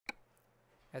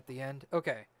at the end.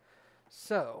 Okay,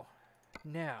 so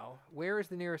now where is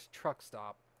the nearest truck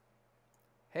stop?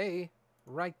 Hey,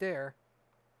 right there.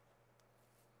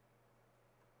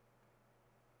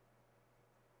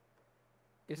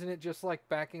 Isn't it just like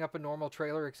backing up a normal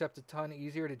trailer except a ton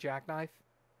easier to jackknife?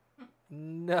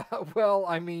 No, well,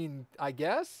 I mean, I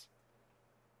guess,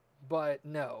 but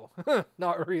no,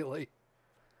 not really.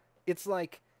 It's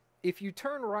like if you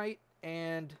turn right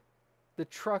and the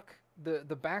truck,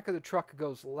 the back of the truck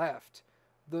goes left,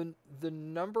 the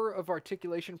number of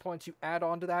articulation points you add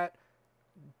onto that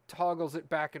toggles it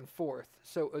back and forth.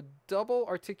 So a double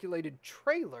articulated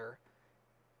trailer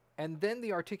and then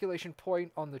the articulation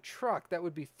point on the truck, that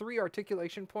would be 3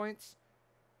 articulation points.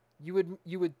 You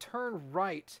would turn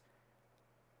right.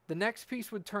 The next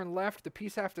piece would turn left, the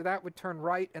piece after that would turn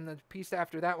right, and the piece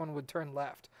after that one would turn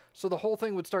left. So the whole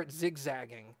thing would start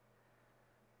zigzagging.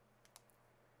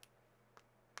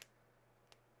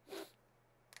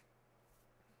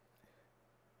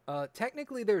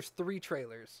 Technically, there's 3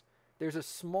 trailers. There's a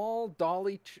small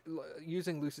dolly,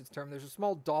 using Lucid's term, there's a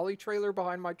small dolly trailer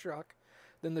behind my truck,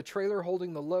 then the trailer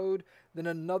holding the load, then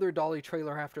another dolly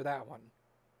trailer after that one.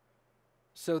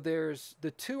 So there's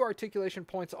the 2 articulation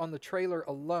points on the trailer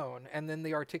alone, and then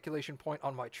the articulation point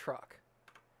on my truck.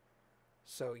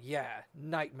 So yeah,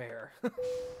 nightmare.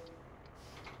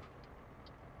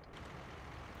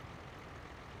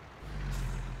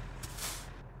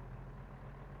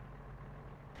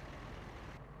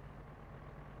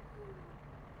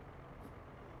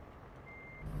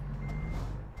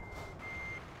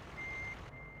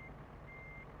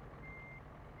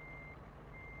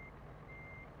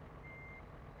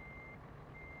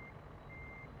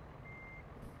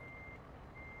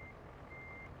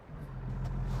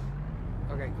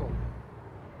 Okay, cool.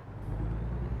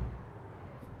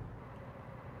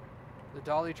 The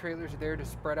dolly trailers are there to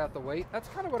spread out the weight. That's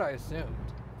kind of what I assumed.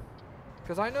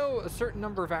 Because I know a certain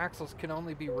number of axles can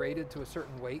only be rated to a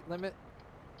certain weight limit.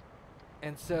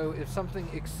 And so if something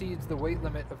exceeds the weight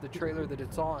limit of the trailer that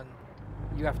it's on,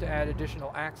 you have to add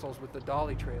additional axles with the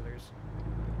dolly trailers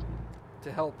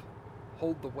to help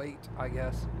hold the weight, I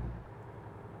guess.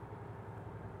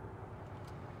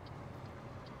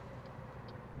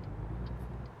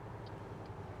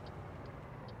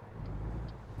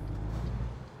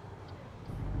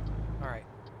 Alright,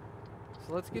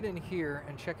 so let's get in here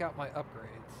and check out my upgrades.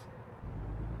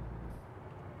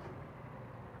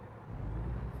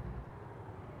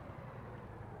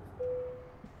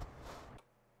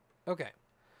 Okay,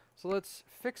 so let's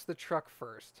fix the truck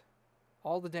first.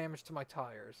 All the damage to my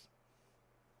tires.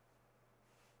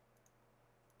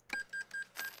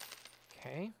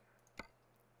 Okay.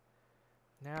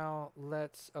 Now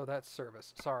let's... Oh, that's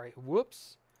service. Sorry.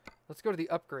 Whoops. Let's go to the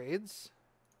upgrades.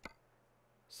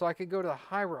 So I could go to the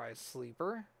high-rise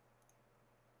sleeper.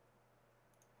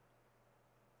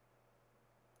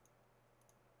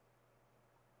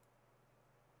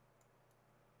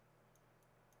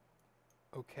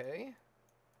 Okay.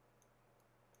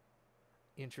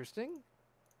 Interesting.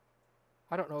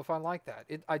 I don't know if I like that.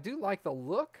 I do like the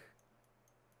look.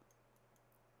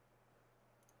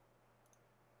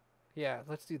 Yeah,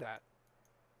 let's do that.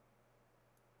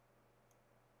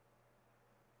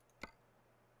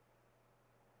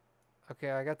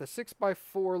 Okay, I got the 6x4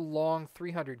 long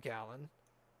 300 gallon.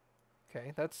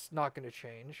 Okay, that's not going to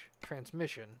change.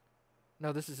 Transmission.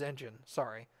 No, this is engine.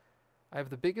 Sorry. I have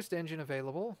the biggest engine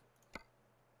available.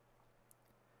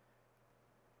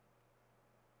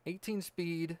 18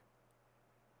 speed.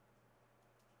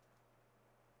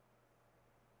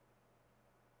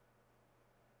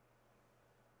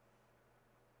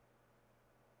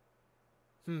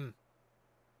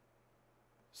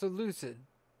 So Lucid.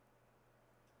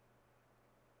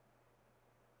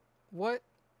 What?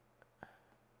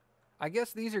 I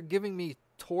guess these are giving me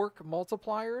torque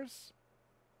multipliers?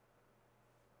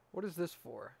 What is this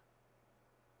for?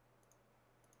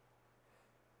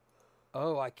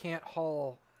 Oh, I can't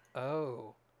haul...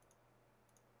 Oh.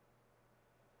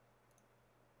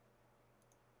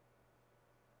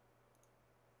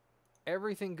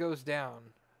 Everything goes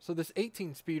down. So this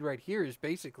 18 speed right here is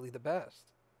basically the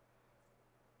best.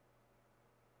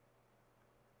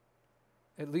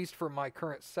 At least for my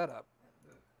current setup.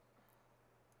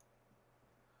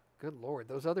 Good lord,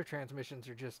 those other transmissions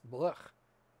are just blech.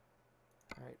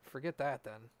 Alright, forget that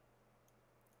then.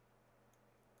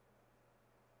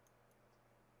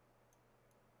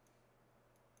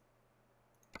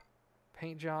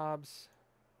 Paint jobs.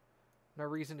 No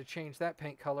reason to change that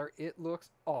paint color. It looks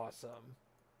awesome.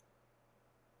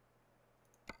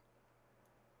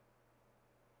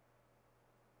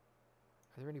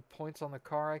 Are there any points on the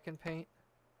car I can paint?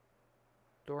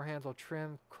 Door handle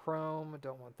trim, chrome.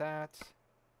 Don't want that.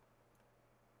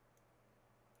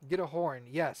 Get a horn.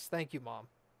 Yes, thank you, Mom.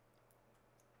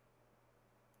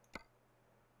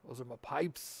 Those are my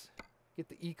pipes. Get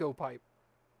the eco pipe.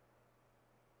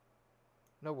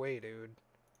 No way, dude.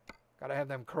 Gotta have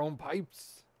them chrome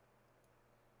pipes.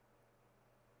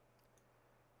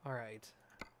 Alright.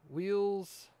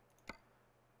 Wheels.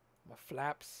 My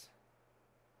flaps.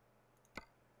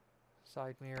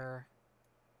 Side mirror.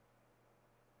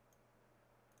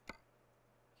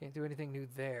 Can't do anything new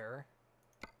there.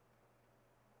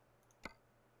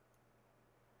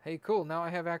 Hey, cool. Now I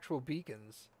have actual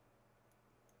beacons.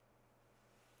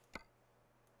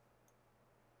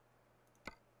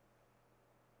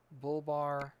 Bull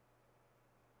bar.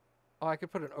 Oh, I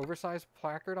could put an oversized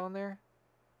placard on there?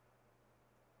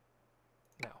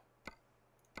 No.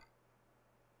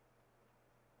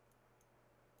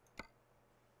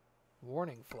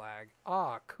 Warning flag.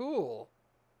 Ah, cool.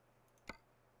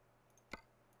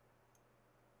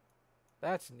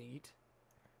 That's neat.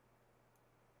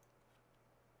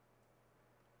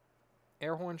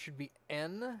 Air horn should be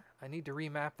N. I need to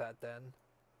remap that then.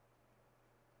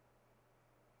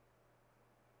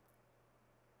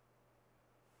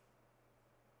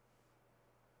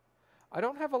 I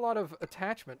don't have a lot of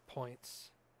attachment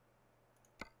points.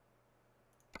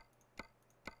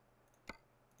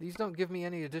 These don't give me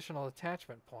any additional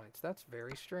attachment points. That's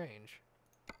very strange.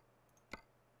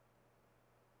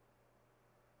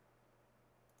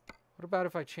 What about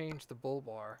if I change the bull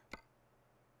bar?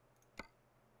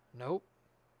 Nope.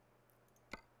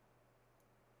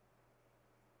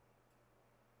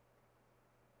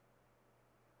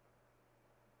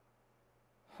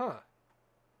 Huh.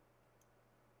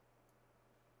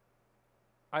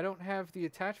 I don't have the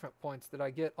attachment points that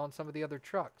I get on some of the other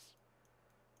trucks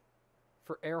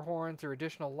for air horns or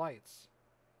additional lights.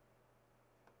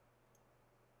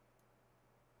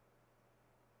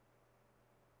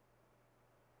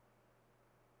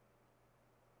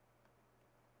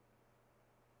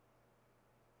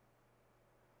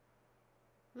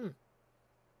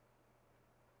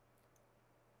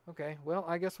 Okay, well,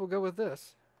 I guess we'll go with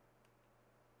this.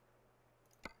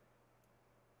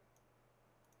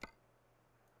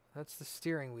 That's the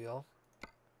steering wheel.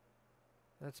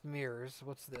 That's mirrors.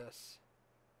 What's this?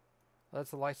 Well,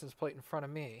 that's the license plate in front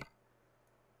of me.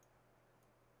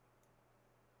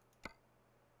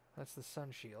 That's the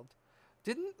sun shield.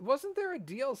 Wasn't there a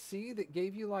DLC that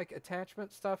gave you like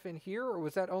attachment stuff in here, or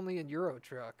was that only in Euro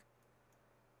Truck?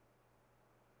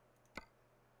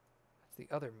 That's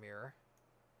the other mirror.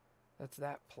 That's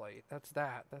that plate. That's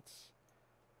that. That's,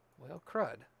 well,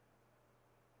 crud.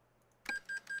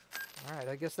 Alright,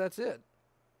 I guess that's it.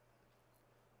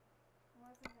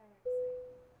 Wasn't that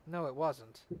exciting? No, it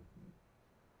wasn't.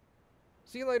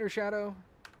 See you later, Shadow.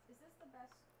 Is this the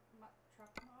best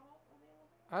truck model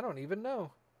available? I don't even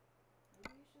know.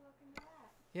 Maybe you should look into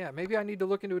that. Yeah, maybe I need to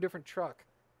look into a different truck.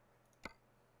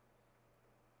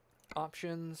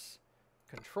 Options.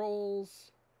 Controls.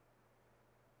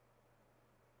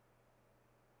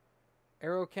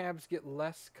 Aero cabs get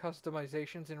less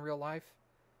customizations in real life.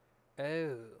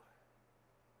 Oh.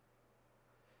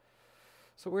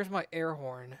 So where's my air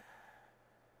horn?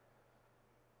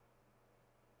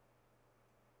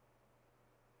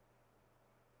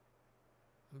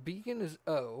 Beacon is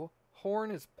O.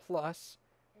 Horn is plus.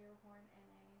 Air horn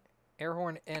NA. Air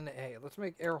horn NA. Let's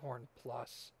make air horn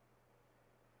plus.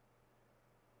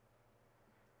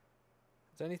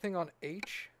 Is anything on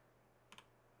H?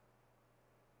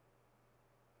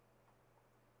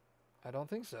 I don't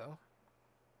think so.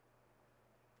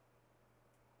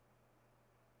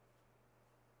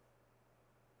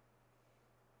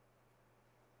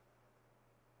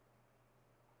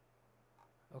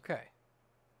 Okay.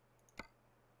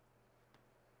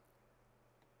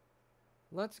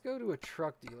 Let's go to a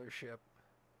truck dealership.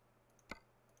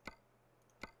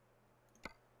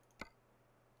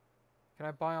 Can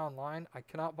I buy online? I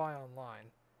cannot buy online.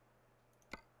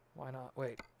 Why not?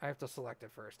 Wait, I have to select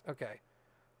it first. Okay.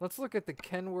 Let's look at the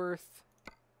Kenworth.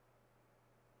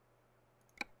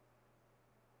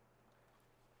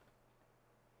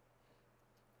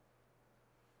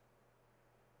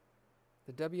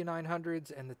 The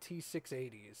W900s and the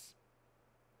T680s.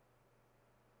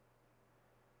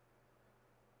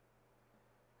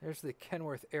 There's the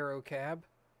Kenworth Aero Cab.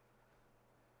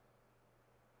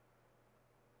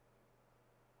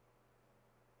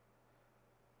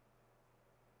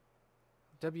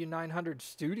 W900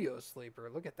 Studio Sleeper.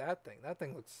 Look at that thing. That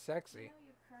thing looks sexy. You know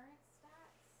your current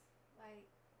stats? Like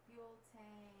fuel tank?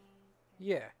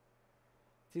 Yeah.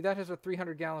 See, that has a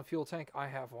 300-gallon fuel tank. I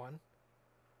have one.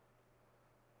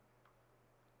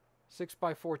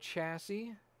 6x4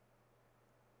 chassis.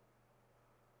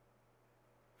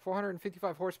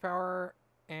 455 horsepower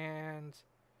and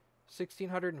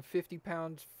 1,650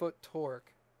 pounds-foot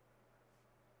torque.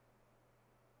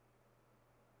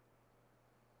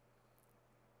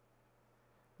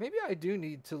 Maybe I do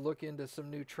need to look into some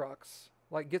new trucks,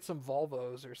 like get some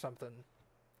Volvos or something.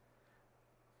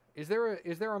 Is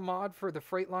there a mod for the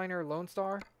Freightliner Lone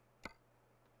Star?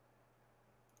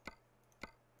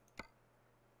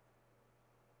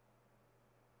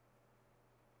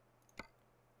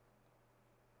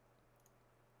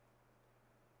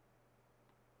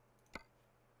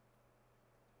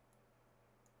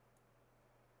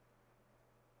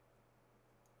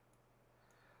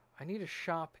 I need a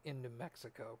shop in New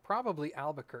Mexico, probably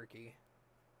Albuquerque.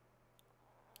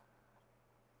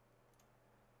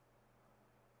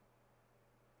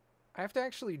 I have to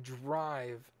actually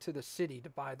drive to the city to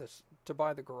buy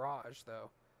the garage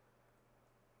though.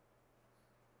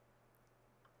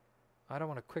 I don't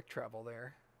want to quick travel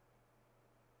there.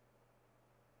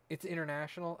 It's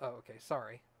international? Oh, okay,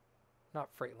 sorry.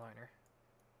 Not Freightliner.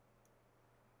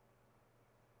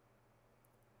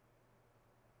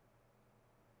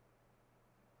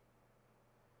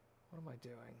 What am I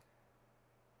doing?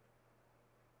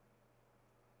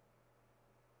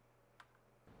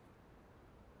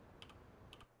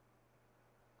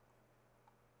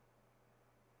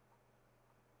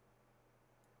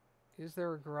 Is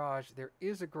there a garage? There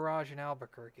is a garage in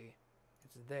Albuquerque.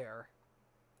 It's there.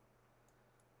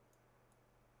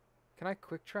 Can I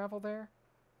quick travel there?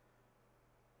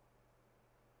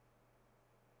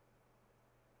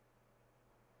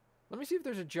 Let me see if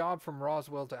there's a job from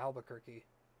Roswell to Albuquerque.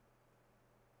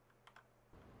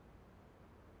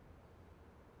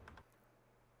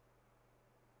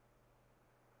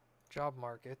 Job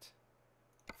market.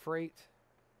 Freight.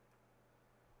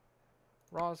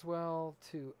 Roswell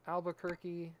to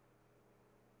Albuquerque.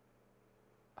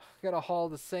 I gotta haul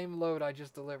the same load I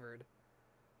just delivered.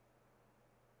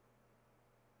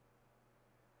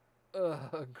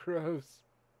 Ugh, gross.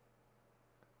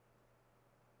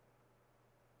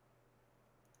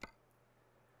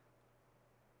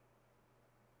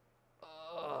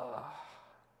 Ugh.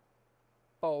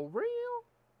 Oh, real?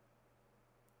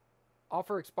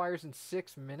 Offer expires in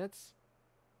 6 minutes?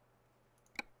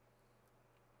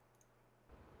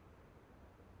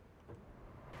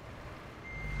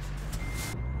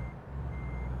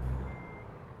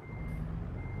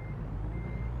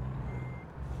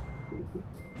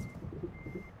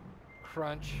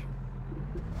 Crunch.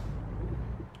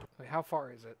 Wait, how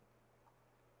far is it?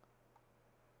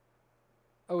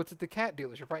 Oh, it's at the cat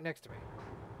dealership right next to me.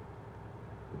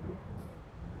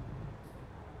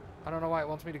 I don't know why it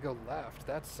wants me to go left.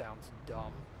 That sounds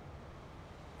dumb.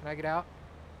 Can I get out?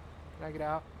 Can I get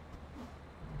out?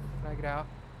 Can I get out?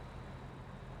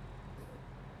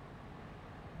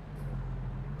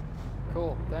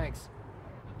 Cool, thanks.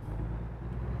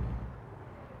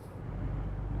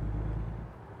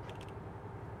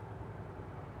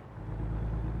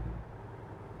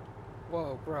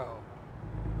 Whoa, bro.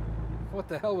 What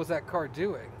the hell was that car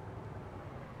doing?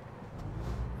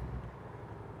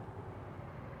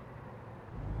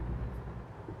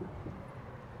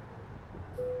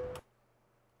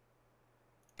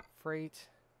 Freight.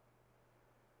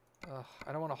 Ugh,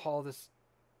 I don't want to haul this.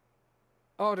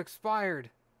 Oh, it expired.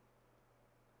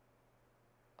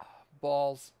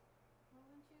 Balls. Well,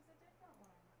 then choose a different one.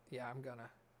 Yeah, I'm gonna.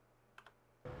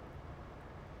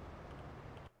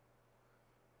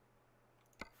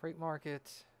 Freight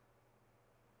market.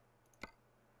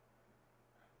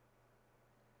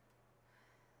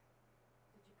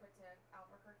 Did you put to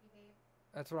Albuquerque, babe?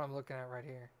 That's what I'm looking at right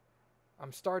here.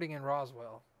 I'm starting in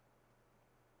Roswell.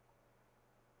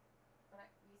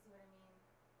 But you see what I mean?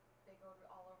 They go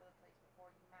all over the place before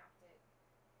you mapped it,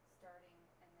 starting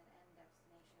and then end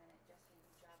destination, and it just gave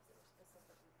you jobs that were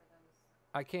specifically for those.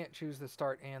 I can't choose the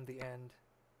start and the end.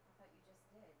 I thought you just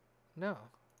did. No.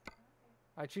 Okay.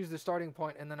 I choose the starting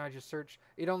point and then I just search.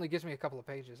 It only gives me a couple of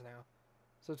pages now.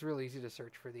 So it's really easy to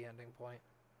search for the ending point.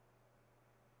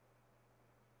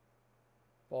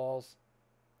 Balls.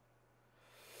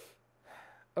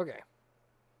 Okay.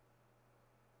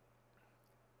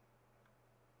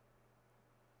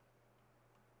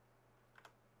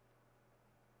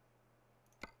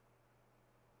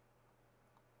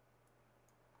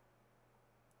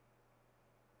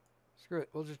 Screw it.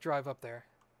 We'll just drive up there.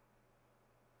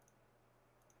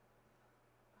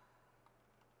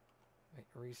 Wait,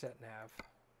 reset nav.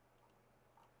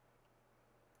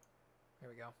 There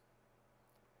we go.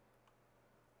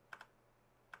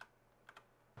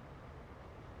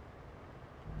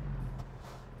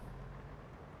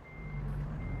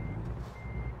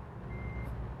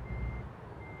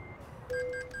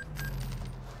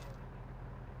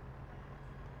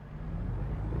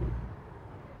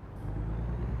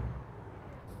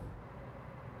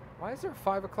 Why is there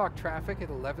 5 o'clock traffic at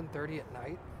 11:30 at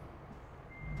night?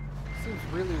 Seems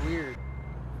really weird.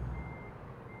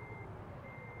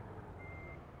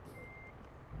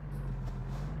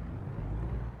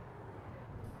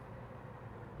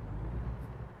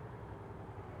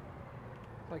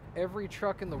 Like every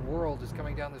truck in the world is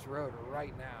coming down this road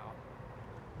right now.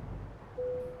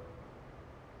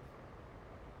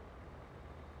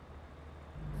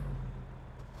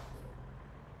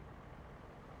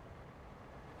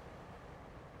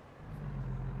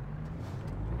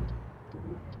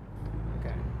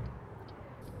 Okay.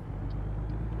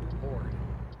 Bored.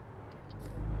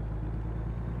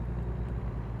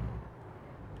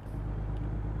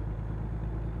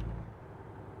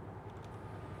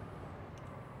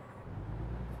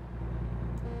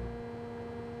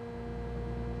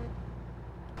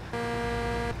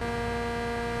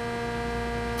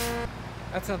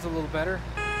 That sounds a little better.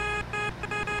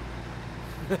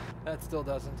 That still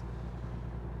doesn't.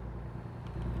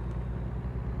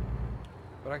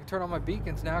 But I can turn on my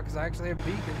beacons now because I actually have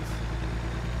beacons.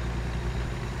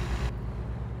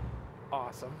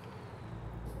 Awesome.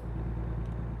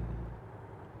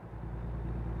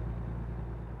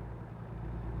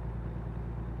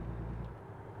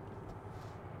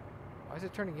 Why is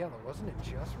it turning yellow? Wasn't it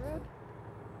just red?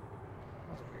 That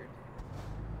was weird.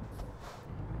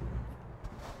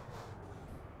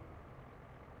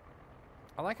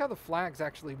 I like how the flags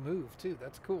actually move too.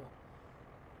 That's cool.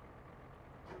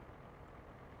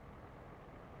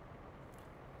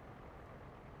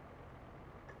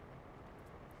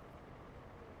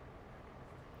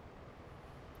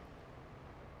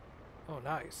 Oh,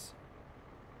 nice.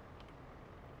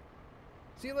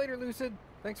 See you later, Lucid.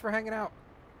 Thanks for hanging out.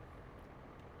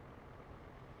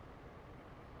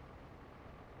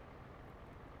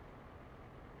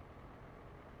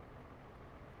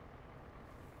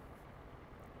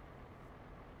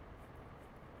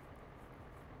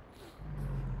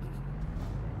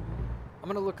 I'm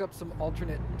gonna look up some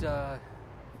alternate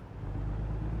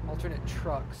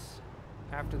trucks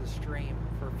after the stream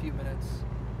for a few minutes.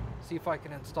 See if I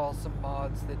can install some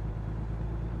mods that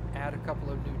add a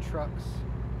couple of new trucks.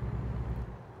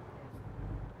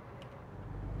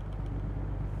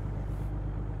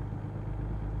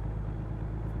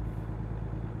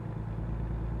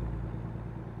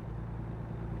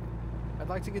 I'd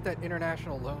like to get that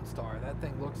International Lone Star. That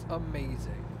thing looks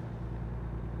amazing.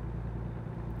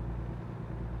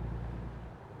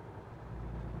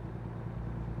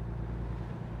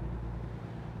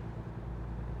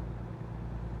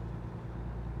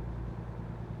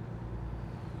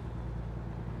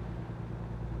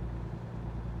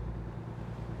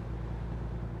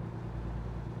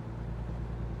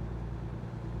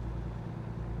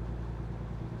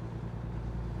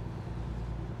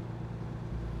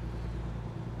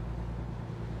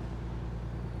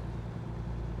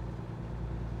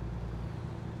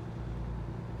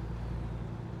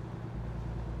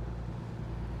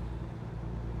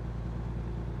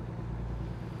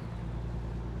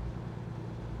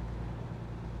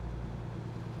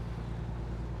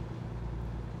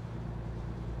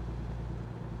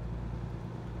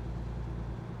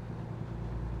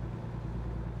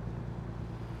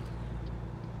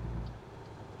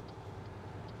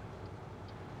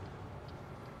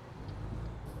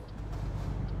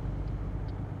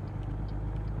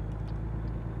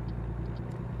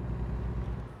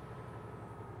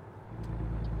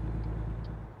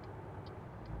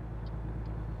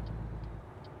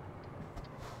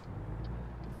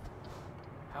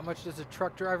 How much does a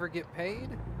truck driver get paid?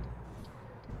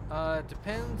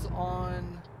 Depends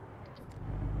on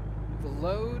the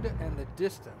load and the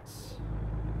distance,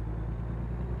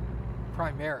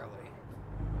 primarily.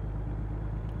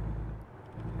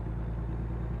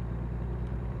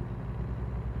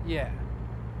 Yeah.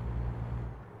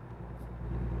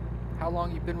 How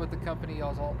long you've been with the company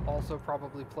also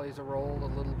probably plays a role a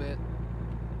little bit.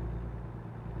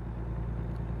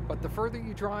 But the further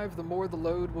you drive, the more the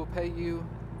load will pay you.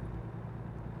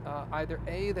 Either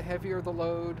A, the heavier the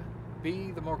load,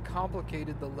 B, the more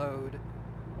complicated the load,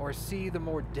 or C, the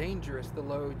more dangerous the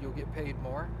load, you'll get paid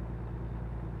more.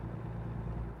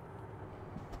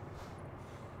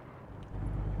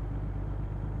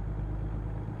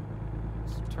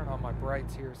 Let's turn on my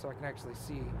brights here so I can actually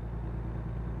see.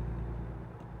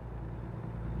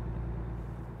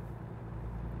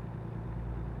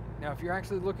 Now, if you're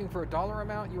actually looking for a dollar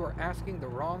amount, you are asking the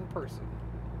wrong person.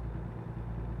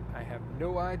 I have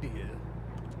no idea.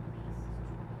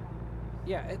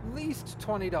 Yeah, at least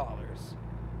 $20.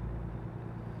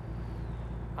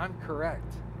 I'm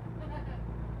correct.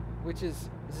 Which is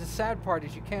the sad part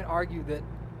is you can't argue that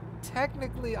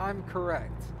technically I'm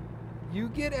correct. You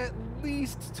get at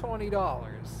least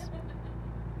 $20.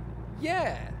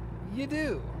 Yeah, you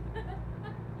do.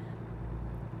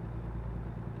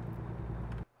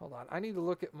 Hold on, I need to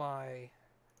look at my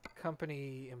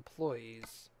company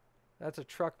employees. That's a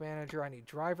truck manager. I need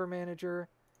driver manager.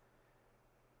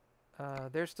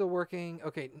 They're still working.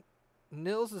 Okay,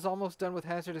 Nils is almost done with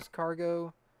hazardous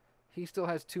cargo. He still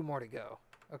has 2 more to go.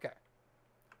 Okay.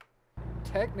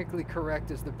 Technically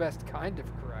correct is the best kind of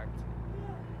correct.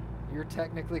 You're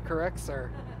technically correct,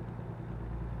 sir.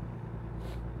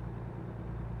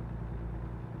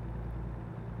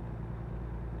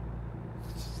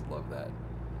 Just love that.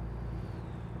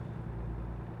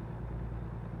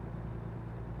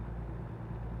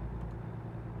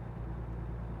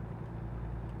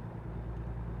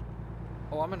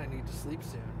 Oh, I'm gonna need to sleep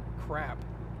soon. Crap.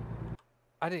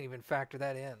 I didn't even factor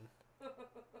that in.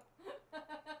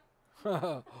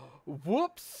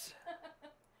 Whoops!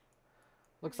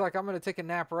 Looks like I'm gonna take a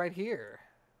nap right here.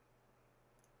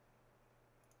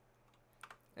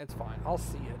 It's fine. I'll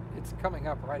see it. It's coming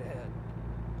up right ahead.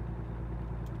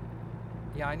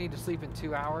 Yeah, I need to sleep in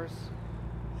 2 hours.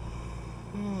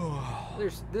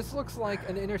 This looks like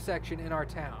an intersection in our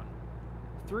town.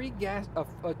 A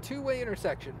 2-way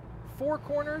intersection. 4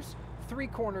 corners, 3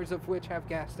 corners of which have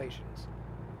gas stations.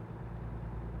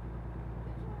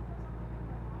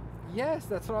 Yes,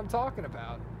 that's what I'm talking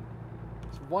about.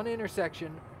 It's one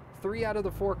intersection. 3 out of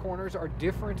the 4 corners are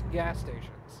different gas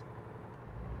stations.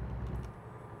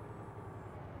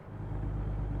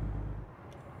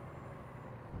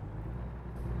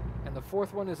 And the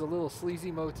 4th one is a little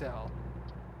sleazy motel.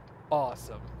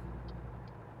 Awesome.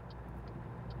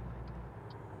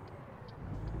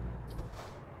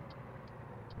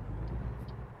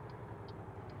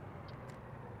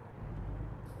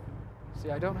 See,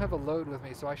 I don't have a load with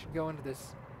me, so I should go into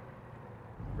this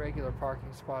regular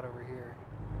parking spot over here.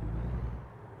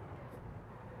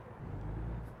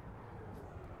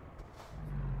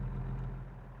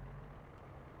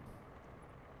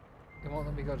 It won't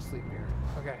let me go to sleep here.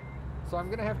 Okay. So I'm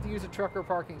going to have to use a trucker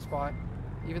parking spot,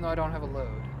 even though I don't have a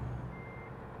load.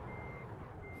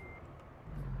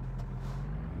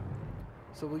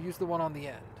 So we'll use the one on the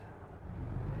end.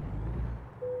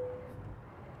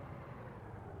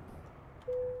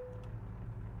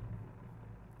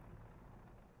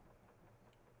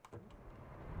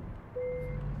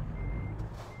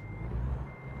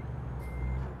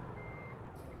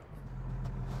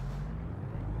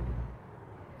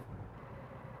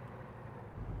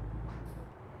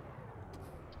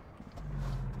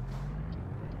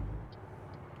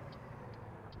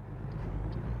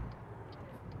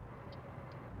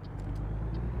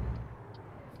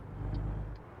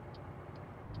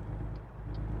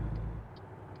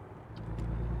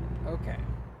 Okay.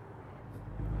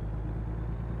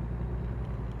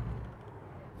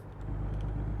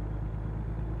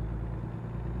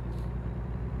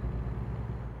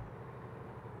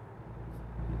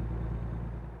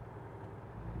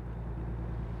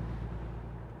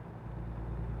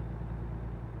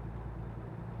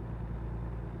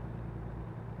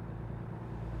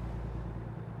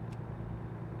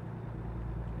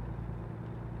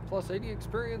 Plus 80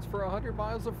 experience for 100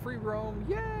 miles of free roam.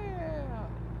 Yeah!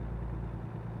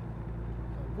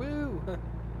 Woo!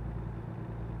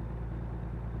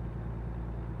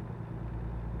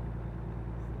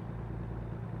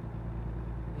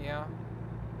 Yeah.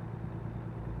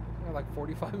 Like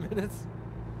 45 minutes.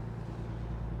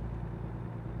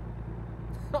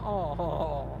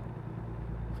 Oh,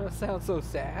 that sounds so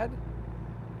sad.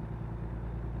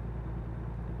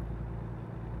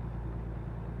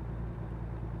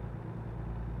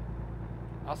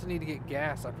 I also need to get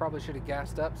gas. I probably should have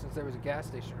gassed up since there was a gas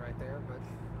station right there, but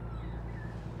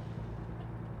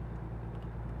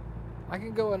I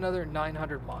can go another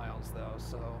 900 miles though,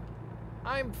 so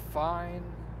I'm fine.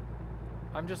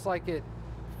 I'm just like at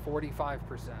 45%.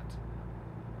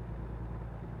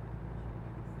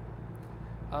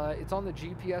 It's on the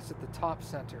GPS at the top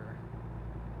center.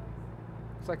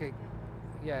 It's like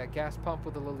a gas pump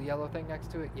with a little yellow thing next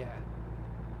to it. Yeah.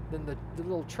 Then the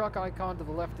little truck icon to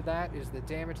the left of that is the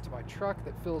damage to my truck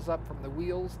that fills up from the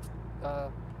wheels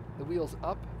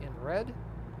up in red.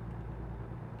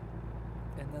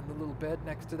 And then the little bed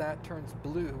next to that turns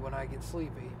blue when I get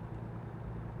sleepy.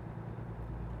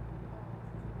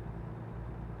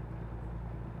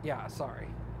 Yeah, sorry.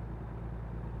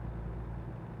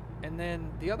 And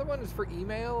then the other one is for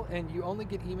email, and you only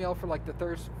get email for like the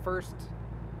first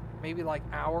maybe like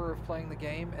hour of playing the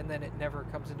game, and then it never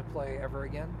comes into play ever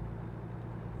again.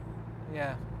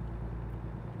 Yeah.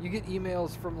 You get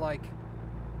emails from like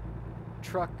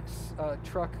truck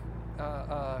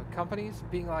companies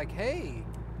being like, "Hey,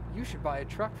 you should buy a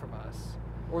truck from us,"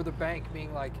 or the bank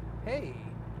being like, "Hey,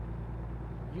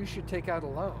 you should take out a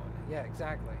loan." Yeah,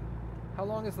 exactly. How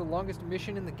long is the longest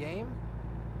mission in the game?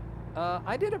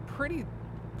 I did a pretty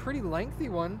lengthy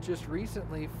one just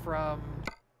recently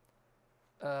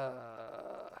uh,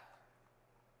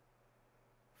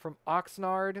 from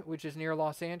Oxnard, which is near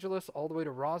Los Angeles, all the way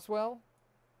to Roswell.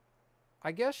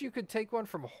 I guess you could take one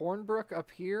from Hornbrook up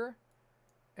here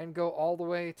and go all the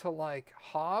way to like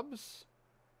Hobbs.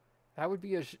 That would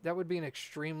be an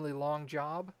extremely long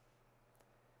job.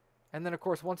 And then of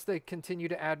course once they continue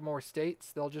to add more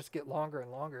states, they'll just get longer and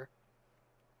longer.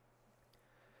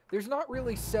 There's not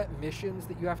really set missions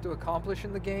that you have to accomplish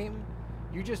in the game.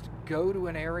 You just go to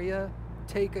an area,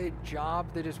 take a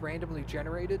job that is randomly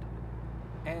generated,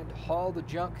 and haul the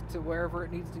junk to wherever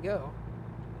it needs to go.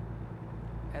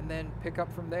 And then pick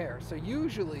up from there. So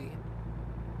usually,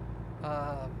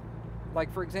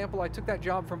 like for example, I took that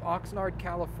job from Oxnard,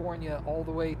 California, all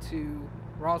the way to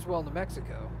Roswell, New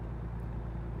Mexico.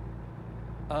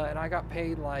 And I got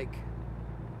paid like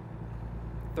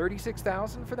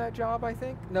 $36,000 for that job, I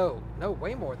think. No,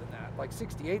 way more than that, like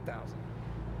 $68,000.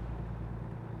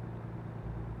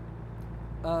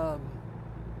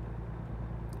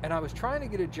 And I was trying to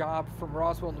get a job from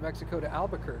Roswell, New Mexico to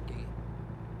Albuquerque,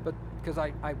 but because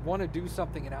I want to do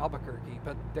something in Albuquerque,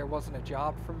 but there wasn't a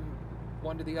job from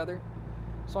one to the other.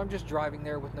 So I'm just driving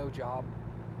there with no job.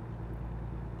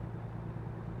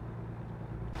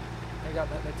 I got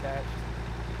nothing attached.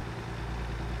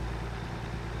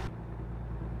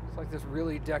 It's like this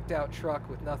really decked out truck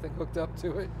with nothing hooked up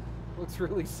to it. Looks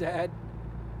really sad.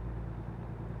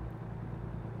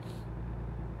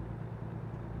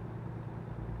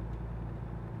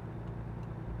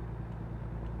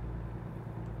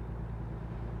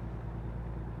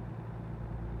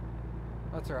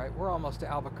 That's alright, we're almost to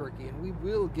Albuquerque and we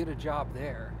will get a job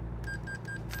there.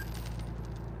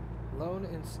 Loan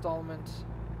installment.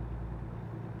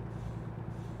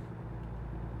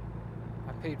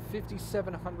 I paid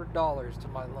 $5,700 to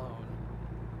my loan.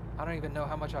 I don't even know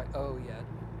how much I owe yet.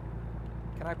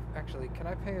 Can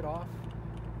I pay it off?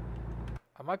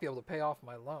 I might be able to pay off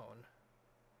my loan.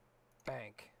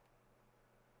 Bank.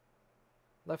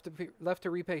 Left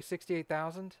to repay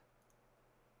 $68,000?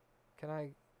 Can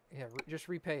I... Yeah, just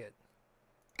repay it.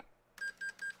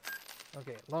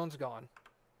 Okay, loan's gone.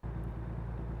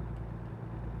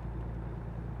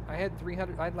 I had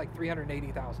like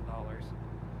 $380,000.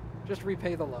 Just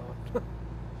repay the loan.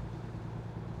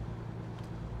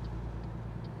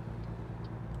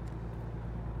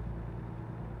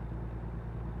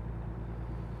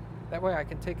 That way I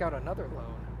can take out another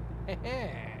loan.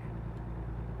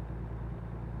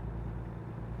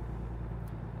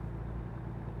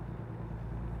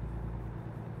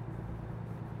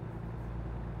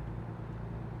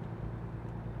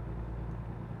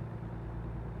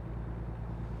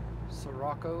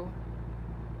 Sirocco.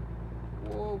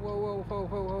 Whoa, whoa, whoa, whoa,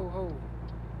 whoa, whoa, whoa.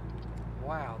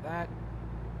 Wow, that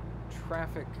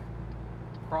traffic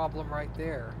problem right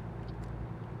there.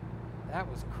 That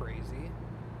was crazy.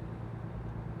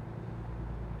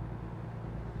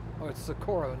 Oh, it's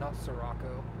Socorro, not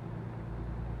Sirocco.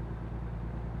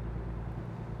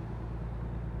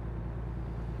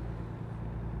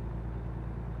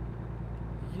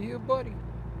 Yeah, buddy.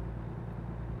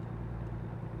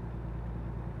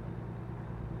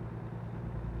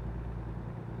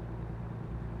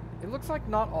 It looks like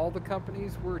not all the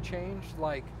companies were changed.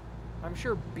 Like, I'm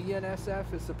sure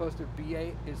BNSF is supposed to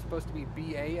be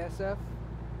BASF.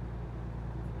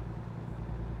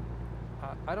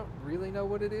 I don't really know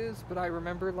what it is, but I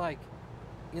remember like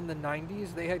in the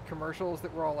 90s they had commercials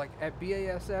that were all like, at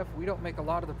BASF we don't make a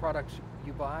lot of the products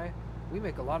you buy, we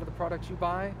make a lot of the products you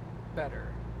buy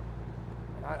better.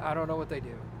 I don't know what they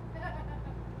do.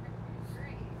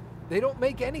 They don't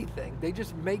make anything. They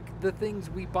just make the things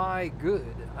we buy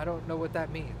good. I don't know what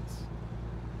that means.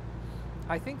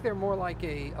 I think they're more like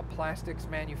a plastics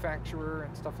manufacturer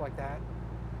and stuff like that.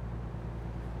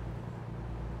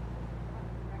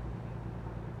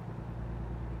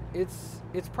 It's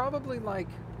probably like,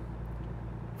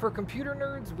 for computer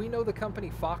nerds, we know the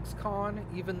company Foxconn,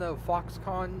 even though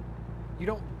Foxconn, you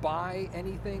don't buy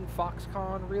anything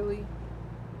Foxconn really,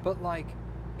 but like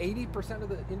 80% of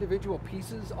the individual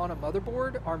pieces on a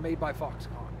motherboard are made by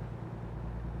Foxconn.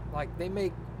 Like, they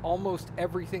make almost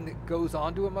everything that goes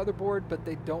onto a motherboard, but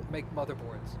they don't make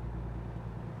motherboards.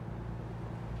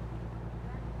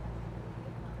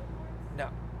 No.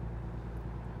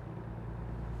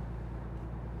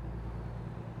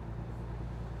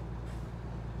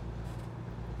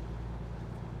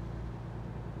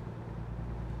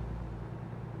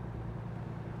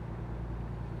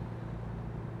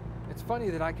 funny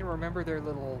that I can remember their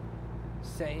little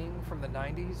saying from the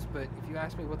 90s, but if you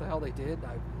ask me what the hell they did,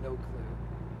 I have no clue.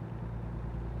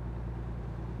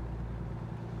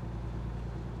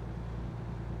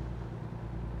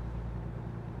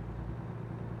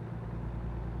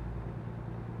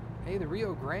 Hey, the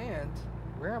Rio Grande.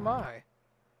 Where am I?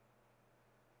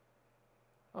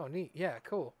 Oh, neat. Yeah,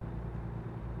 cool.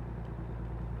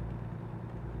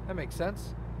 That makes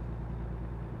sense.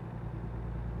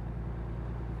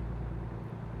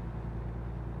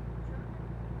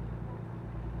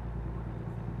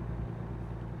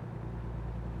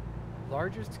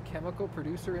 Largest chemical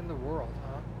producer in the world,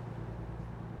 huh?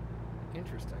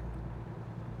 Interesting.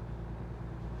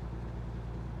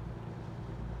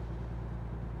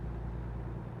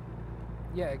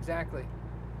 Yeah, exactly.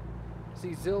 See,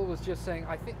 Zill was just saying,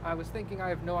 I was thinking I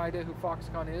have no idea who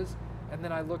Foxconn is, and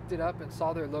then I looked it up and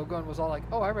saw their logo and was all like,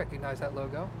 oh, I recognize that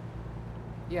logo.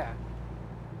 Yeah.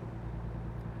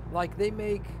 Like they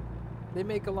make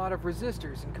a lot of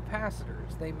resistors and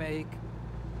capacitors. They make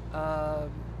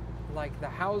like the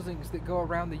housings that go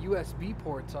around the USB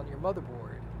ports on your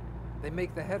motherboard. They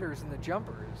make the headers and the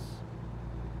jumpers.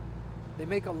 They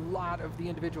make a lot of the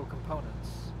individual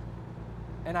components.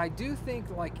 And I do think,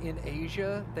 like, in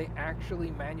Asia, they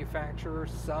actually manufacture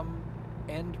some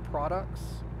end products.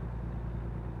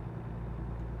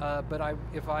 But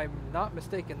if I'm not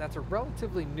mistaken, that's a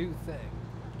relatively new thing.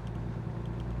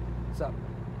 So,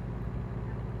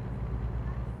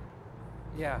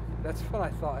 yeah, that's what I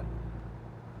thought.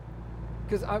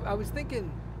 Because I was thinking,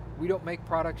 we don't make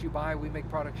products you buy, we make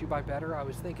products you buy better. I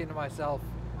was thinking to myself,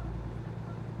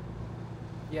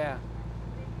 yeah.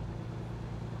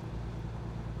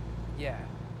 Yeah,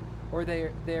 or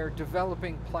they're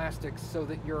developing plastics so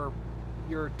that your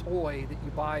toy that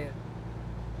you buy at,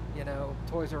 you know,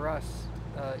 Toys R Us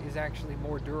is actually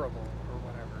more durable or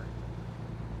whatever.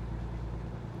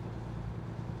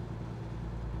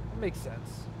 That makes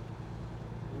sense.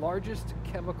 Largest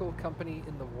chemical company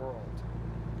in the world.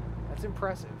 That's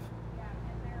impressive. Yeah,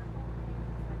 and their whole thing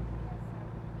is like,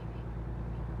 we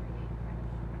create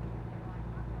chemistry, and they're like,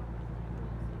 oh no, this is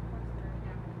rules, so of course they're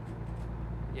adapting.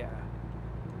 Yeah.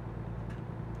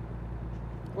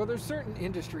 Well, there's certain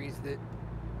industries that,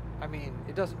 I mean,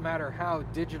 it doesn't matter how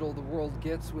digital the world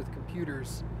gets with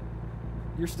computers,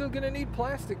 you're still gonna need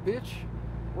plastic, bitch.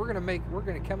 We're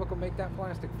gonna chemical make that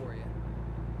plastic for you.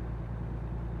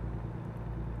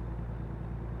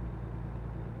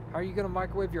 How are you gonna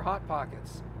microwave your Hot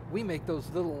Pockets? We make those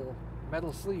little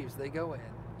metal sleeves they go in,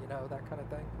 you know, that kind of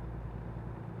thing.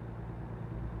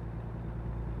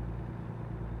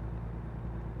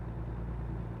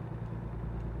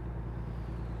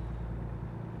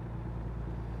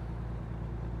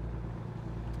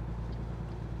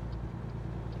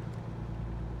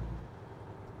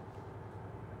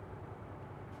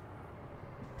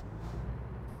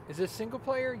 Is this single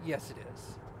player? Yes, it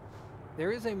is.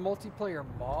 There is a multiplayer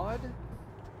mod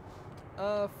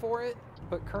for it,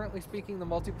 but currently speaking, the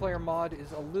multiplayer mod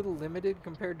is a little limited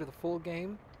compared to the full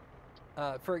game.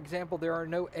 For example, there are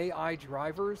no AI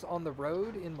drivers on the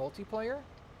road in multiplayer.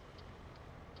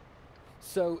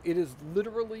 So it is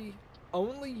literally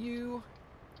only you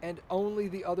and only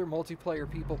the other multiplayer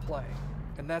people playing.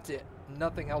 And that's it.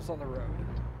 Nothing else on the road.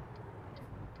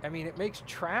 I mean, it makes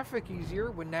traffic easier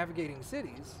when navigating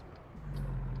cities,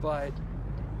 but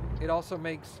it also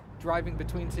makes driving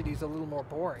between cities a little more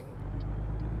boring.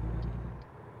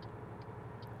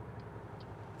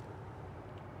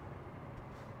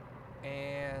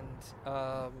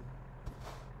 And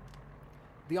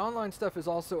the online stuff is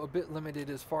also a bit limited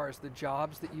as far as the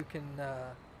jobs that you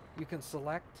can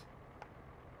select.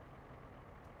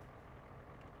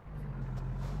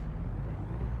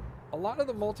 A lot of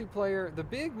the multiplayer, the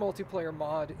big multiplayer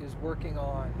mod is working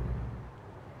on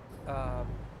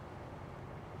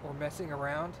or messing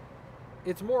around.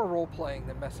 It's more role-playing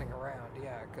than messing around,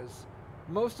 yeah, because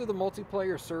most of the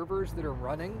multiplayer servers that are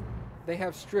running, they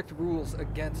have strict rules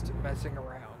against messing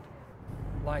around.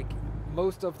 Like,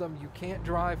 most of them, you can't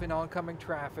drive in oncoming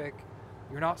traffic.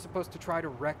 You're not supposed to try to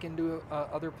wreck into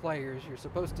other players. You're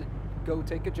supposed to go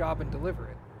take a job and deliver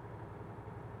it.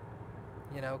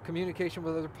 You know, communication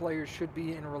with other players should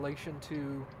be in relation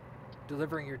to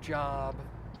delivering your job.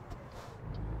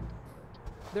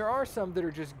 There are some that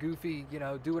are just goofy, you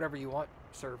know, do whatever you want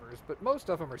servers, but most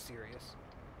of them are serious.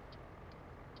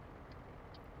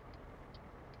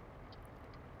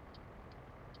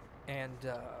 And,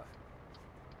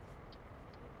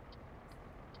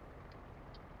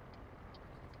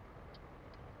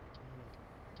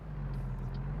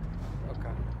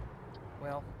 okay.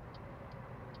 Well,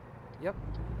 yep.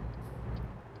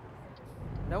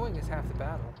 Knowing is half the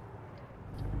battle.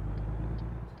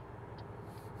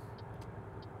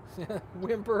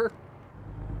 Whimper.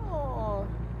 Aww.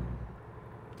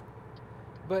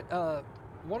 But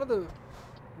one of the,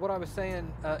 what I was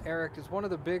saying, Eric, is one of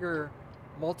the bigger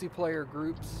multiplayer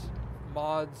groups,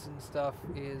 mods and stuff,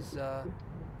 is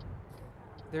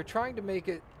they're trying to make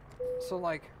it so,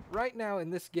 like, right now in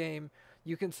this game,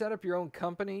 you can set up your own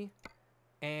company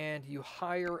and you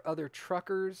hire other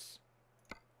truckers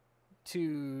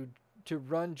to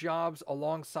run jobs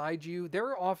alongside you.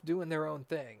 They're off doing their own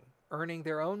thing, earning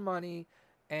their own money,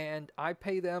 and I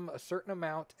pay them a certain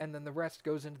amount, and then the rest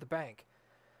goes into the bank.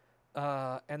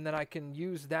 And then I can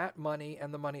use that money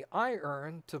and the money I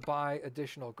earn to buy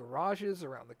additional garages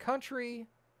around the country.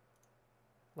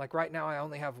 Like right now, I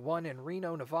only have one in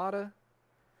Reno, Nevada.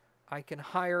 I can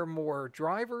hire more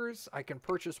drivers. I can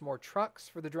purchase more trucks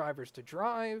for the drivers to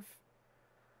drive.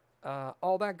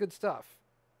 All that good stuff.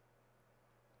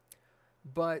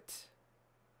 But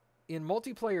in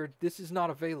multiplayer, this is not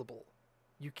available.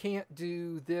 You can't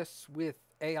do this with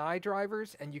AI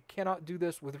drivers, and you cannot do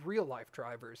this with real life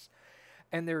drivers.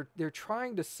 And they're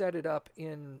trying to set it up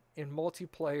in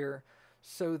multiplayer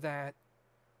so that,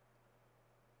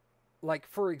 like,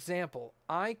 for example,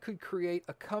 I could create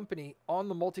a company on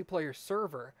the multiplayer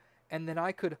server, and then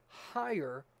I could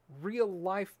hire real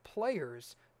life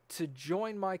players to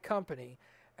join my company.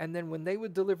 And then when they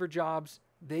would deliver jobs,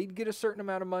 they'd get a certain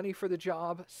amount of money for the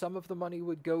job. Some of the money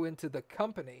would go into the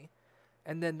company.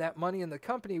 And then that money in the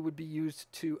company would be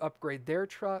used to upgrade their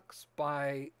trucks,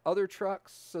 buy other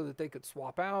trucks so that they could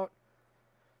swap out,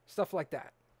 stuff like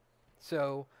that.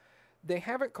 So they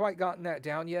haven't quite gotten that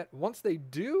down yet. Once they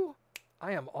do,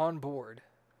 I am on board.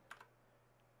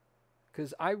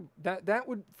 Because that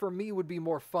would, for me, would be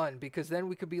more fun, because then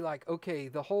we could be like, okay,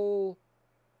 the whole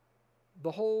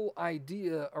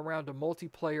idea around a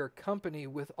multiplayer company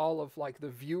with all of, like, the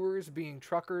viewers being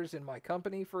truckers in my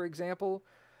company, for example,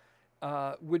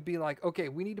 would be like, okay,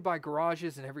 we need to buy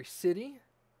garages in every city,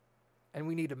 and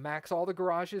we need to max all the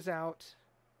garages out,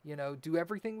 you know, do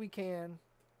everything we can.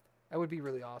 That would be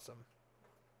really awesome.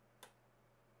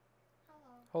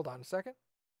 Hello. Hold on a second.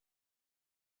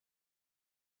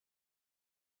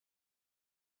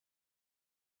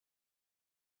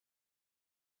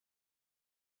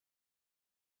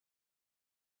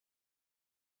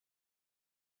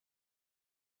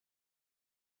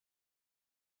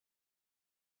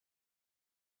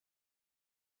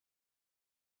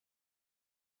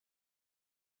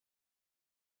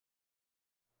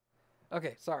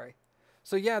 Okay, sorry.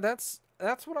 So yeah, that's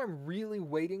what I'm really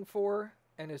waiting for.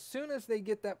 And as soon as they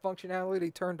get that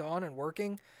functionality turned on and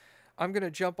working, I'm gonna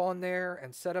jump on there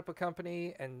and set up a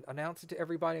company and announce it to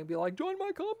everybody and be like, join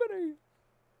my company.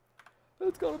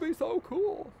 It's gonna be so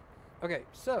cool. Okay,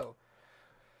 so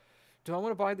do I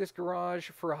want to buy this garage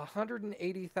for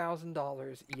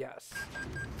 $180,000? Yes.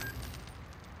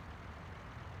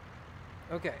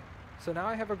 Okay, so now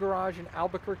I have a garage in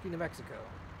Albuquerque, New Mexico.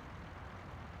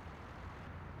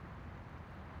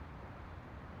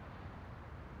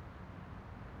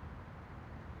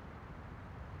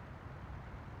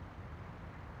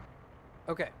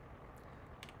 Okay.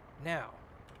 Now.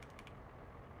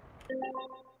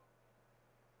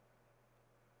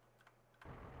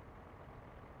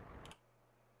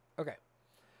 Okay.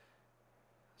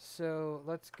 So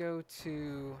let's go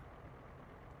to...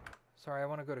 Sorry, I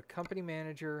want to go to Company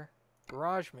Manager,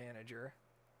 Garage Manager,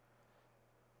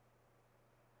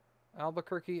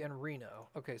 Albuquerque, and Reno.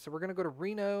 Okay, so we're going to go to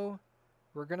Reno.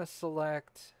 We're going to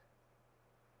select...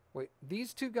 Wait,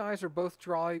 these two guys are both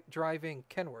driving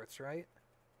Kenworths, right?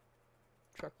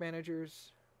 Truck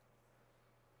managers.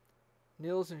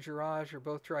 Nils and Jiraj are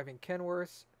both driving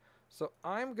Kenworths. So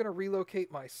I'm going to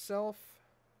relocate myself.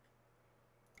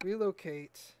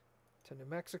 Relocate to New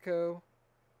Mexico.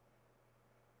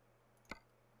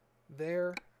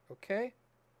 There. Okay.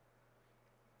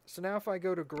 So now if I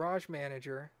go to Garage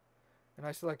Manager and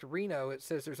I select Reno, it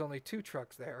says there's only 2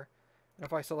 trucks there. And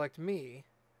if I select me...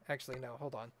 Actually, no,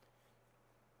 hold on.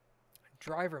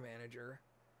 Driver Manager.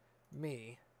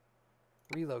 Me.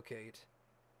 Relocate.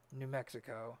 New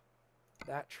Mexico.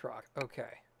 That truck.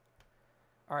 Okay.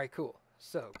 Alright, cool.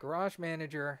 So, Garage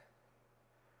Manager.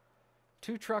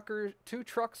 2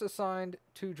 trucks assigned,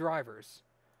 2 drivers.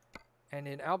 And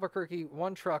in Albuquerque,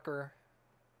 1 trucker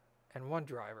and 1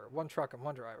 driver. 1 truck and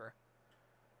 1 driver.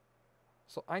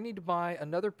 So I need to buy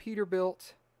another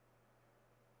Peterbilt,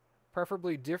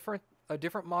 preferably a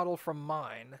different model from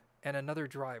mine, and another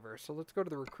driver. So let's go to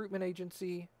the recruitment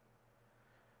agency.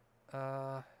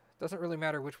 Doesn't really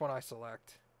matter which one I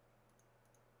select.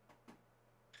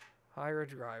 Hire a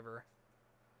driver.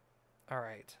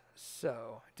 Alright,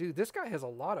 so, dude, this guy has a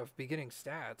lot of beginning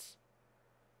stats.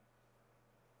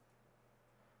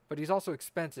 But he's also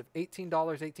expensive.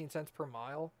 $18.18 per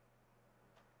mile.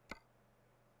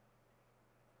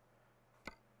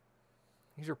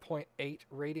 These are .8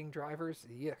 rating drivers.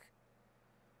 Yuck.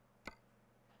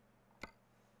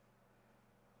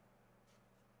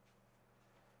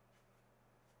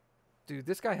 Dude,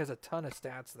 this guy has a ton of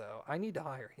stats, though. I need to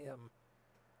hire him.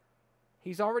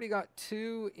 He's already got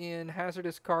 2 in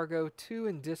hazardous cargo, 2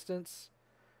 in distance,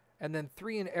 and then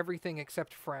 3 in everything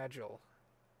except fragile.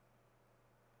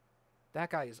 That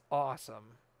guy is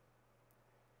awesome.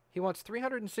 He wants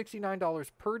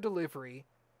 $369 per delivery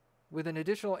with an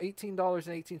additional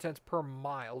 $18.18 per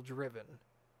mile driven.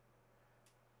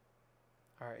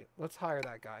 All right, let's hire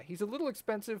that guy. He's a little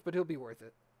expensive, but he'll be worth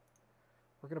it.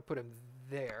 We're going to put him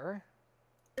there.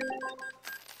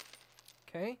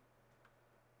 Okay.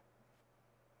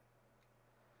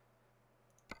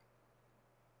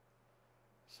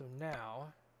 So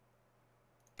now,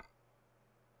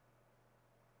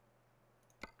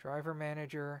 driver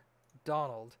manager,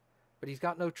 Donald, but he's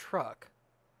got no truck.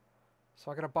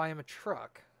 So I gotta buy him a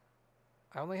truck.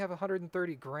 I only have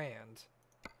 130 grand.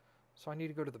 So I need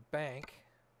to go to the bank.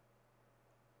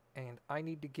 And I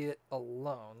need to get a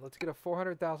loan. Let's get a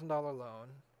 $400,000 loan.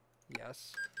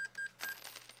 Yes.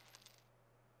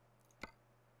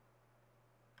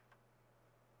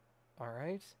 All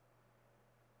right.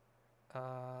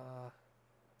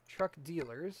 Truck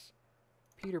dealers.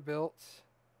 Peterbilt.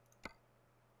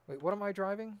 Wait, what am I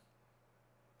driving?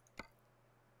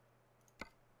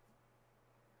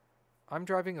 I'm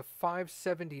driving a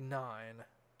 579.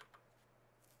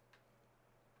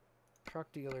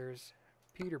 Truck dealers.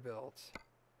 Peterbilt.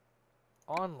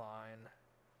 Online.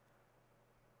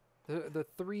 The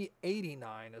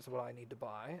 389 is what I need to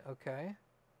buy. Okay.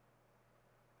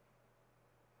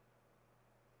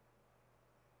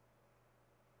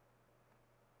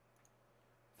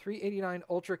 $389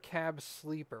 Ultra Cab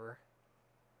Sleeper.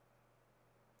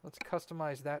 Let's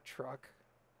customize that truck.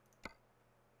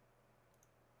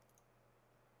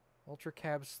 Ultra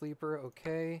Cab Sleeper,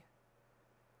 okay.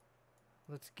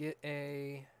 Let's get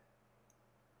a...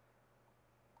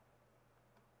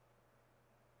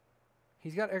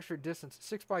 He's got extra distance.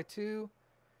 6x2,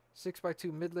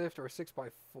 6x2 mid-lift, or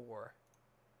 6x4.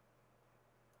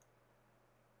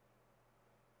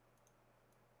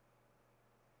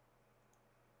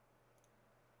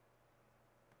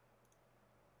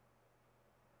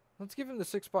 Let's give him the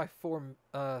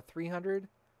 6x4 300.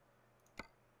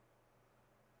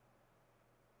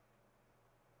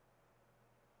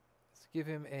 Let's give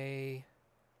him a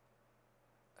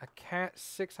Cat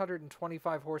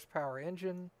 625 horsepower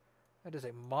engine. That is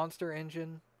a monster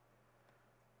engine.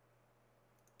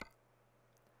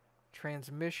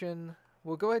 Transmission.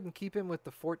 We'll go ahead and keep him with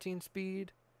the 14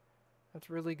 speed.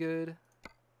 That's really good.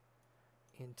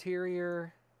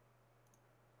 Interior.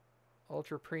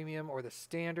 Ultra premium or the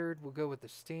standard. We'll go with the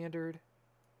standard.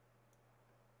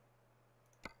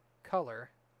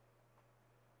 Color.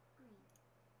 Green.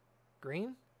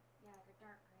 Green? Yeah, like a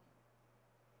dark green.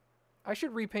 I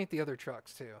should repaint the other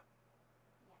trucks too.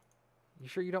 You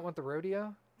sure you don't want the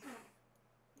rodeo?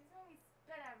 He's gonna be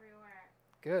spit everywhere.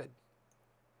 Good.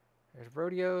 There's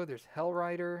rodeo. There's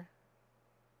Hellrider.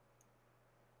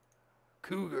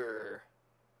 Cougar.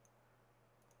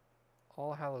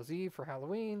 All Hallows Eve for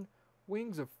Halloween.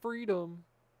 Wings of Freedom.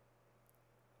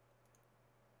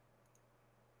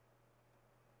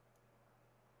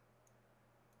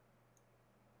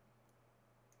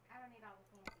 I don't need all the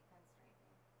fancy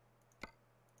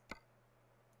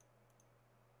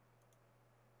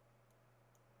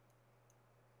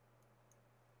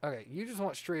pinstriping. Okay, you just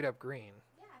want straight up green.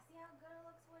 Yeah, see how good it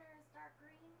looks when it's dark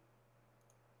green?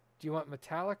 Do you want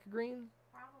metallic green?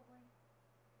 Probably.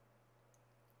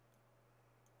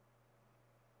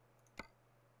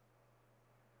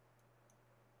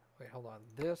 Wait, hold on.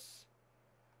 This.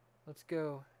 Let's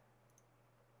go.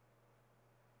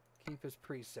 Keep as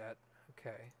preset.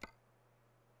 Okay.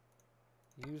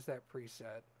 Use that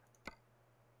preset.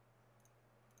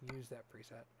 Use that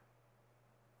preset.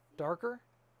 Darker?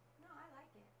 No, I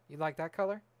like it. You like that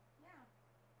color?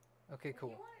 Yeah. Okay, cool.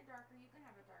 If you want it darker, you can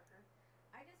have it darker.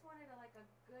 I just wanted like a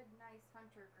good, nice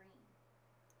hunter green.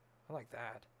 I like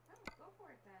that. Oh, go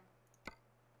for it then.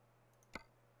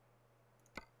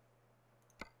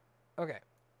 Okay.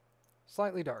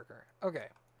 Slightly darker. Okay.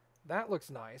 That looks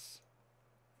nice.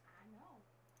 I know.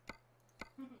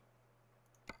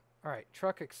 Alright,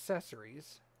 truck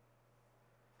accessories.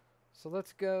 So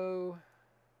let's go...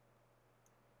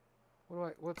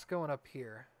 What's going up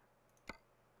here?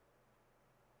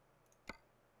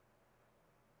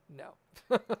 No.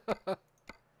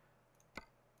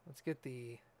 Let's get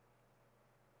the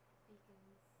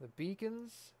Beacons.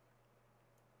 beacons.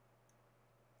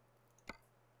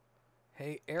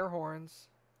 Hey, air horns.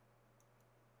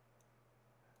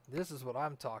 This is what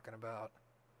I'm talking about.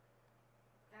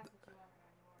 That's what you wanted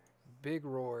on yours. Big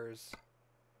roars.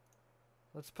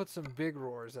 Let's put some big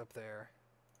roars up there.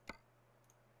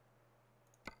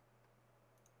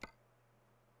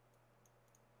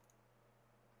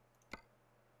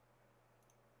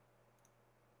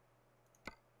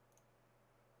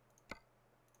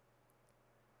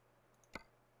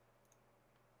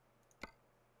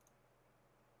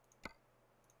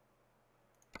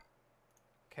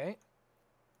 Okay.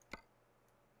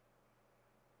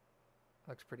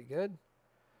 Looks pretty good.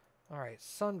 Alright,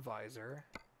 sun visor.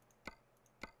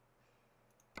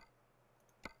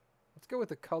 Let's go with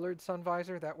the colored sun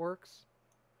visor. That works.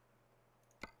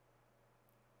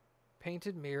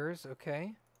 Painted mirrors.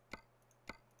 Okay.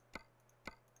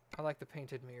 I like the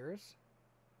painted mirrors.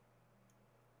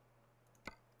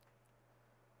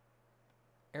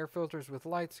 Air filters with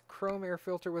lights. Chrome air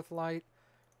filter with light.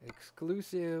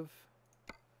 Exclusive.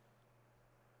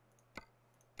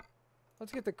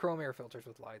 Let's get the chrome air filters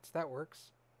with lights. That works.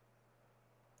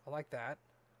 I like that.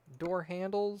 Door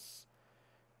handles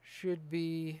should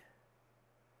be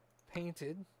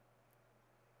painted.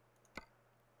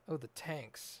 Oh, the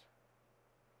tanks.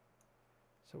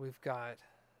 So we've got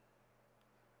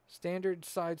standard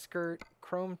side skirt,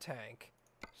 chrome tank,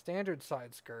 standard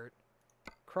side skirt,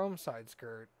 chrome side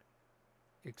skirt,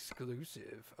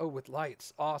 exclusive. Oh, with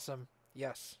lights. Awesome.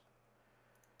 Yes.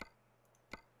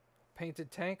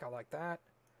 Painted tank. I like that.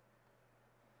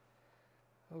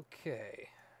 Okay.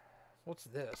 What's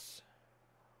this?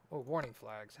 Oh, warning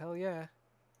flags. Hell yeah.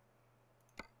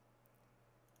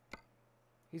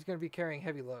 He's going to be carrying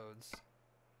heavy loads.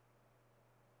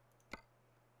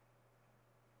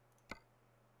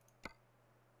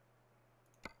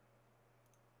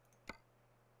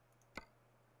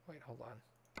 Wait, hold on.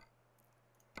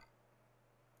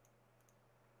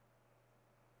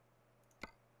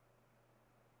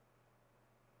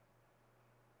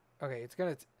 Okay, it's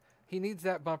going to... He needs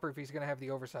that bumper if he's going to have the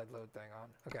overside load thing on.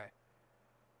 Okay.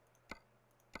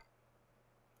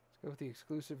 Let's go with the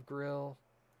exclusive grill.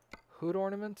 Hood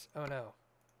ornament? Oh, no.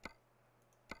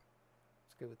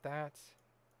 Let's go with that.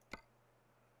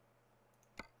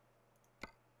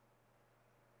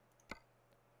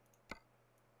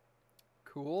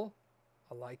 Cool.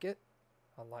 I like it.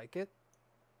 I like it.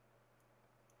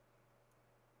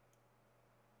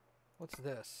 What's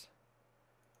this?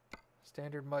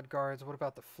 Standard mud guards. What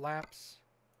about the flaps?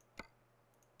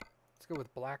 Let's go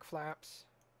with black flaps.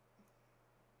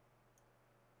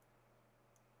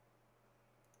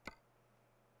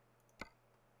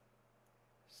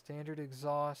 Standard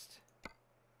exhaust.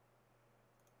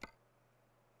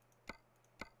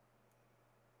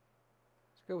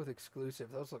 Let's go with exclusive.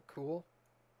 Those look cool.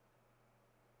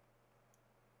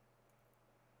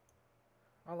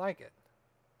 I like it.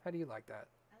 How do you like that?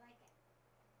 I like it.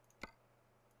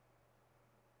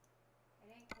 I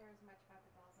didn't care as much about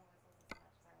the bells and whistles as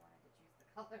much as I wanted to choose the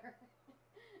color.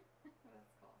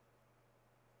 That's cool.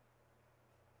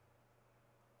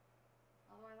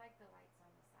 Although I like the lights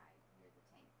on the side near the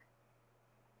tank.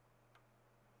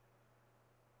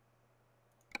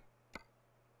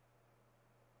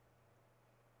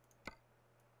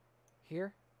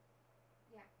 Here?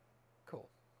 Yeah. Cool.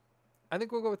 I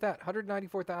think we'll go with that.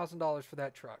 $194,000 for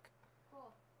that truck.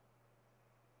 Cool.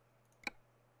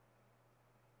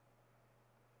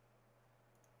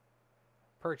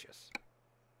 Purchase.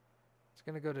 It's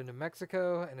going to go to New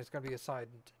Mexico, and it's going to be assigned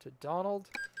to Donald.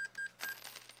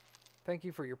 Thank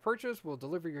you for your purchase. We'll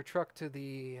deliver your truck to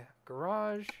the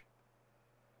garage.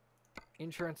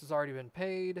 Insurance has already been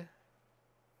paid.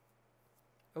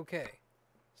 Okay.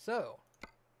 So,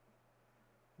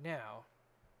 now,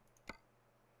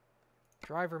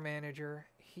 driver manager,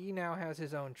 he now has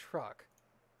his own truck.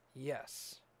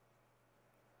 Yes.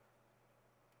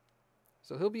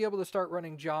 So he'll be able to start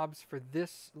running jobs for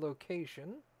this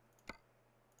location.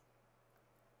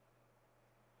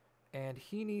 And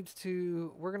he needs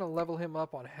to... We're going to level him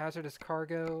up on hazardous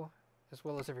cargo, as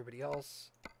well as everybody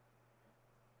else.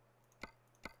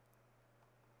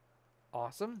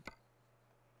 Awesome.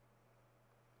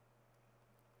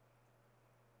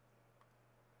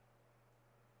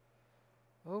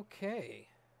 Okay.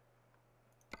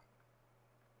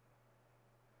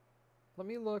 Let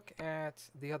me look at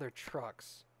the other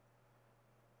trucks.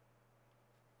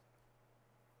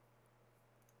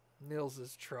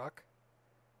 Nils's truck.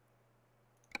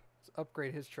 Let's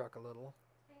upgrade his truck a little.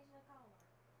 Change the color.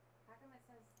 How come it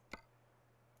says...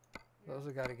 Those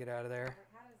have got to get out of there. Like,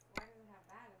 why does it have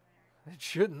that in there? It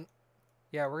shouldn't.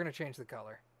 Yeah, we're going to change the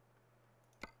color.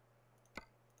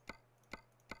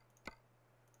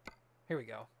 Here we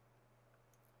go.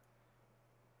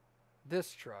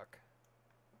 this truck.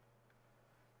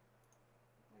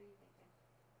 What are you thinking?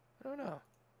 I don't know.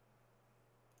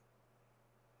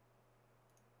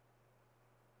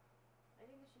 I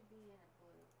think it should be in a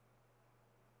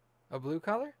blue. A blue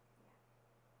color?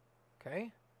 Yeah.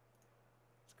 Okay.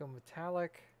 Let's go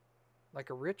metallic. Like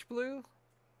a rich blue?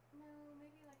 No,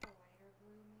 maybe like a lighter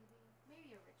blue, maybe.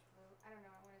 Maybe a rich blue. I don't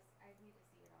know. I need to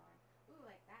see it on. Ooh,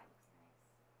 like that looks nice.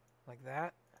 Like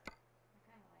that? I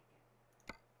kind of like it.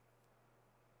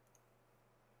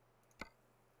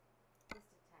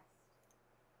 Just a test.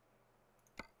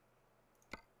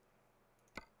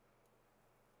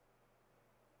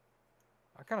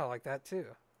 I kind of like that too.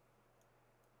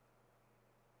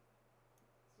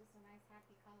 It's just a nice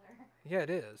happy color. Yeah, it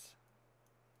is.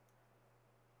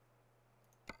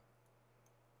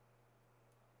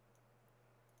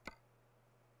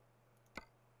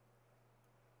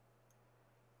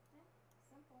 Yeah,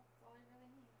 simple. That's all he really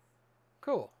needs.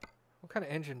 Cool. What kind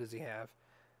of engine does he have?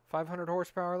 500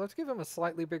 horsepower. Let's give him a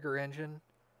slightly bigger engine.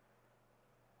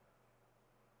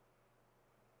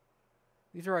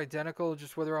 These are identical,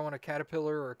 just whether I want a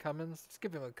Caterpillar or a Cummins. Let's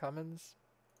give him a Cummins.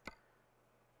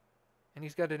 And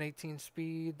he's got an 18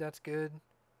 speed. That's good.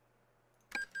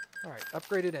 Alright,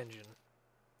 upgraded engine.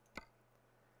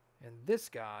 And this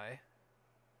guy...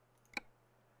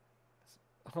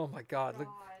 Oh my god,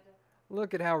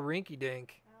 look at how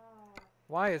rinky-dink. Oh.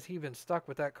 Why has he been stuck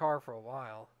with that car for a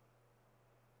while?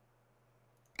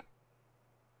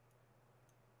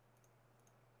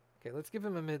 Okay, let's give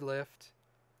him a mid-lift.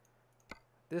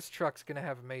 This truck's going to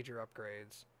have major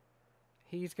upgrades.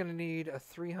 He's going to need a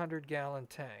 300-gallon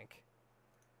tank.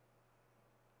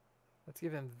 Let's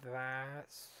give him that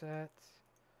set.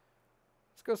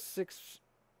 Let's go 6x2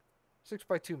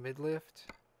 mid-lift.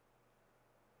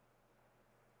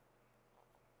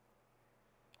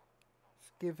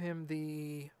 Let's give him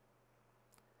the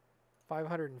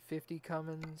 550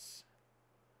 Cummins.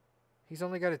 He's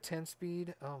only got a 10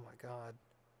 speed. Oh my god.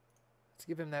 Let's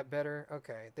give him that better.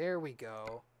 Okay, there we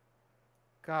go.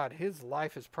 God, his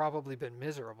life has probably been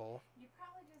miserable. You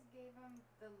probably just gave him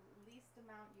the least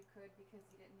amount you could because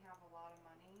you didn't have a lot of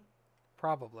money.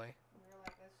 Probably. And we were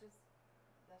like, let's just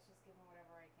give him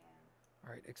whatever I can.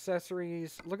 Alright,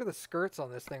 accessories. Look at the skirts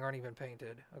on this thing aren't even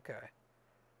painted. Okay.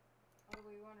 Oh,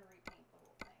 we want to repaint the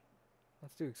whole thing.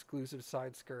 Let's do exclusive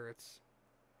side skirts.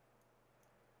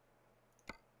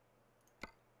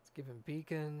 Let's give him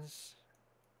beacons.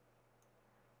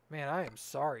 Man, I am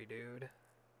sorry, dude.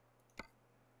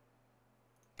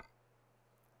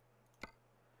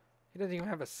 He doesn't even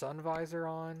have a sun visor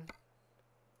on.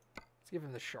 Let's give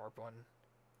him the sharp one.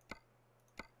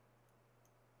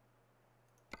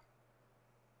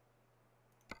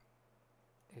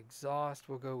 Exhaust,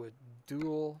 we'll go with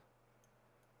dual.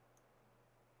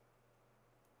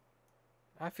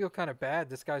 I feel kind of bad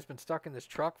this guy's been stuck in this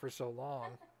truck for so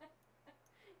long.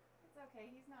 It's okay,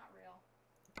 he's not real.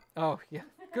 Oh, yeah,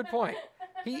 good point.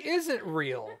 He isn't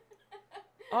real.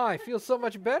 Oh, I feel so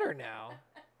much better now.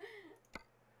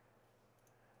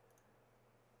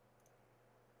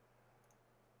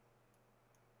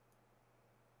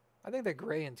 I think the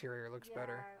gray interior looks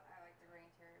better. I like the gray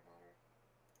interior better.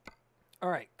 All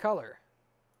right, color.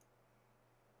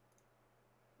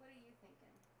 What are you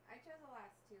thinking? I chose the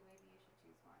last two. Maybe you should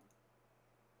choose one.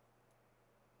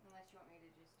 Unless you want me to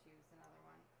just choose another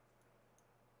one.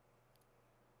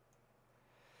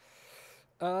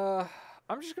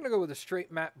 I'm just gonna go with a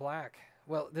straight matte black.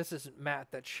 Well, this isn't matte,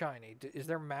 that's shiny. Is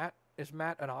there matte? Is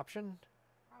matte an option?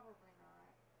 Probably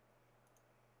not.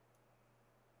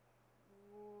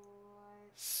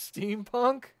 What?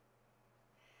 Steampunk?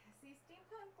 See,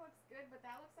 steampunk looks good, but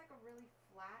that looks like a really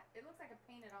flat... It looks like a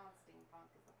painted-on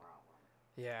steampunk is the problem.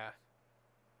 Yeah.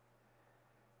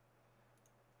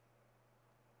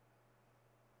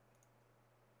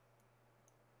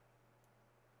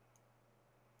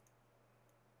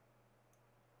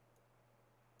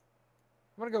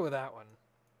 I'm gonna go with that one.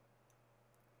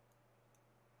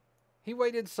 He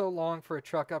waited so long for a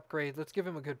truck upgrade. Let's give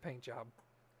him a good paint job.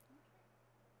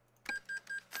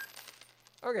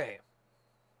 Okay.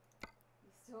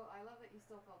 I love that you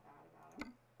still feel bad about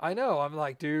him. I know. I'm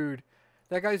like, dude,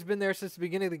 that guy's been there since the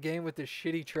beginning of the game with this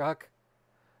shitty truck.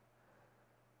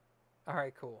 All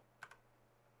right, cool.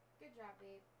 Good job,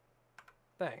 babe.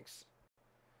 Thanks.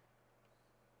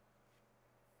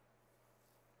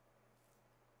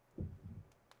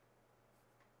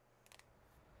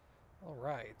 All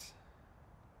right.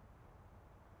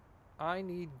 I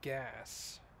need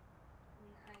gas.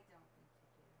 I don't think you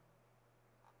do.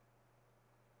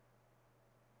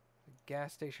 The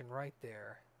gas station right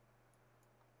there.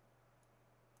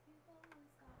 You've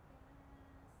always got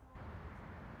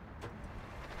gas.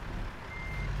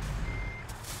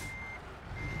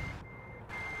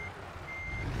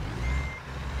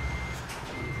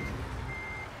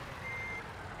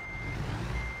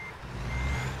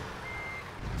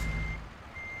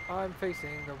 I'm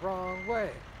facing the wrong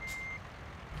way.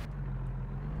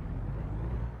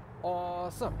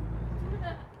 Awesome.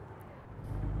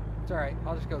 It's alright,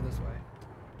 I'll just go this way.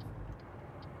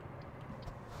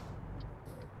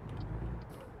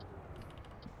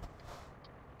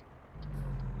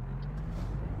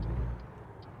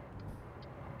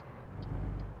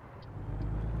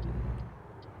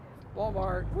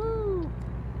 Walmart, woo!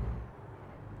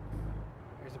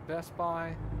 There's a Best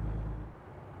Buy.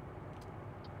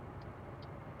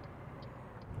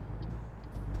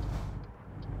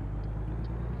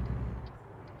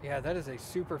 Yeah, that is a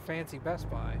super fancy Best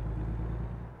Buy.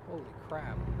 Holy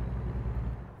crap.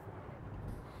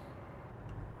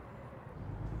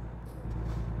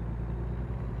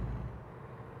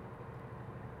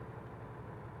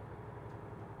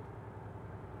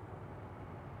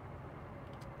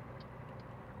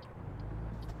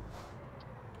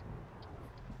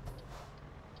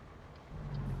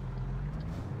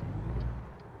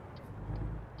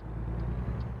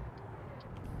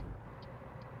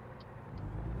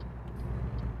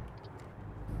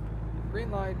 Green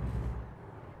light.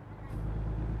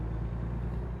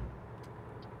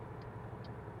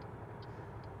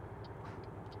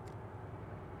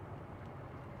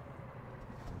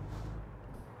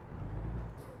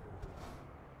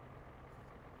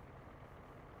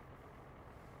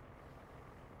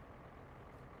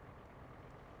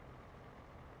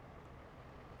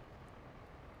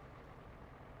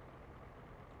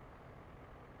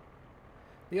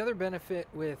 The other benefit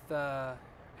with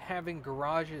having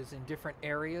garages in different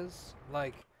areas,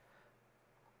 like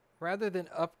rather than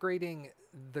upgrading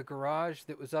the garage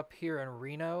that was up here in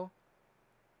Reno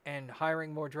and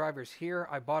hiring more drivers here,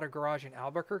 I bought a garage in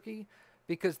Albuquerque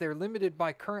because they're limited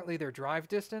by currently their drive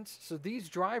distance. So these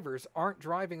drivers aren't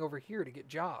driving over here to get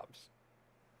jobs.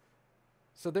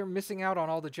 So they're missing out on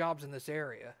all the jobs in this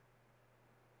area.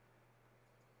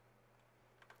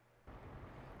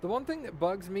 The one thing that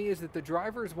bugs me is that the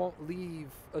drivers won't leave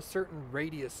a certain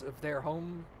radius of their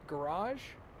home garage.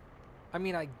 I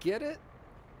mean, I get it,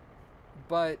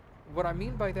 but what I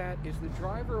mean by that is the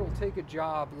driver will take a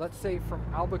job, let's say from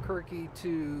Albuquerque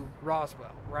to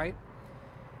Roswell, right?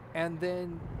 And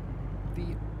then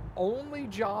the only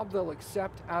job they'll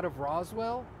accept out of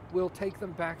Roswell will take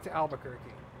them back to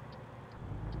Albuquerque.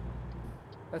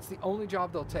 That's the only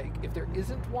job they'll take. If there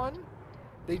isn't one,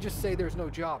 they just say there's no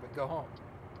job and go home.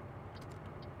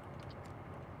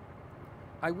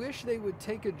 I wish they would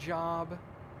take a job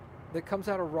that comes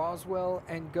out of Roswell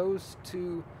and goes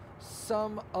to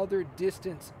some other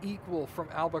distance equal from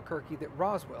Albuquerque that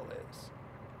Roswell is.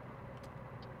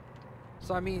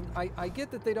 So, I mean, I get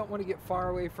that they don't want to get far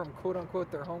away from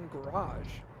quote-unquote their home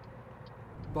garage.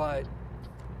 But,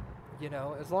 you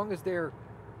know, as long as they're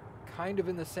kind of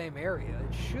in the same area,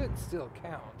 it should still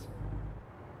count.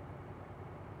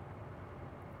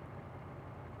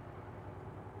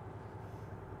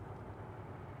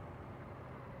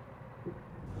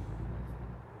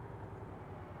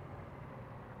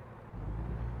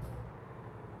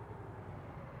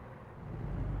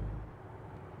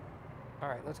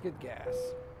 Alright, let's get gas.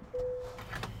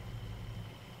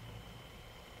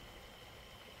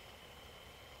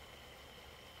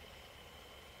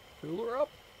 Fill her up.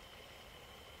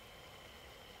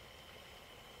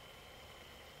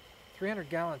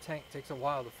 300-gallon tank takes a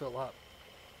while to fill up.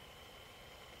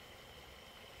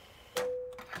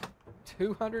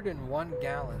 201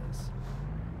 gallons.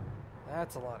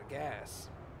 That's a lot of gas.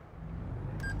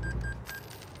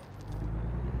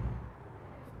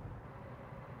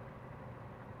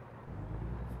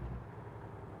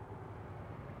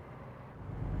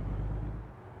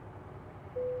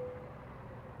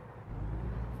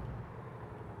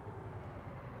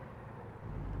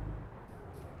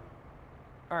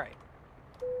 Alright.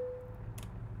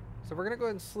 So we're going to go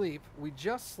ahead and sleep. We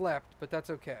just slept, but that's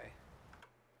okay.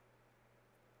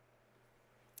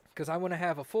 Because I want to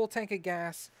have a full tank of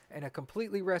gas and a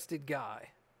completely rested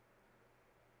guy.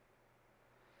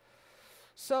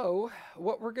 So,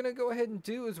 what we're going to go ahead and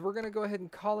do is we're going to go ahead and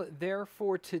call it there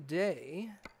for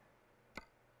today.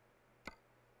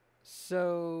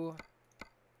 So,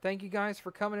 thank you guys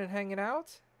for coming and hanging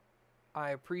out. I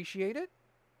appreciate it.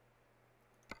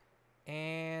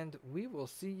 And we will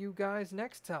see you guys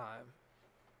next time.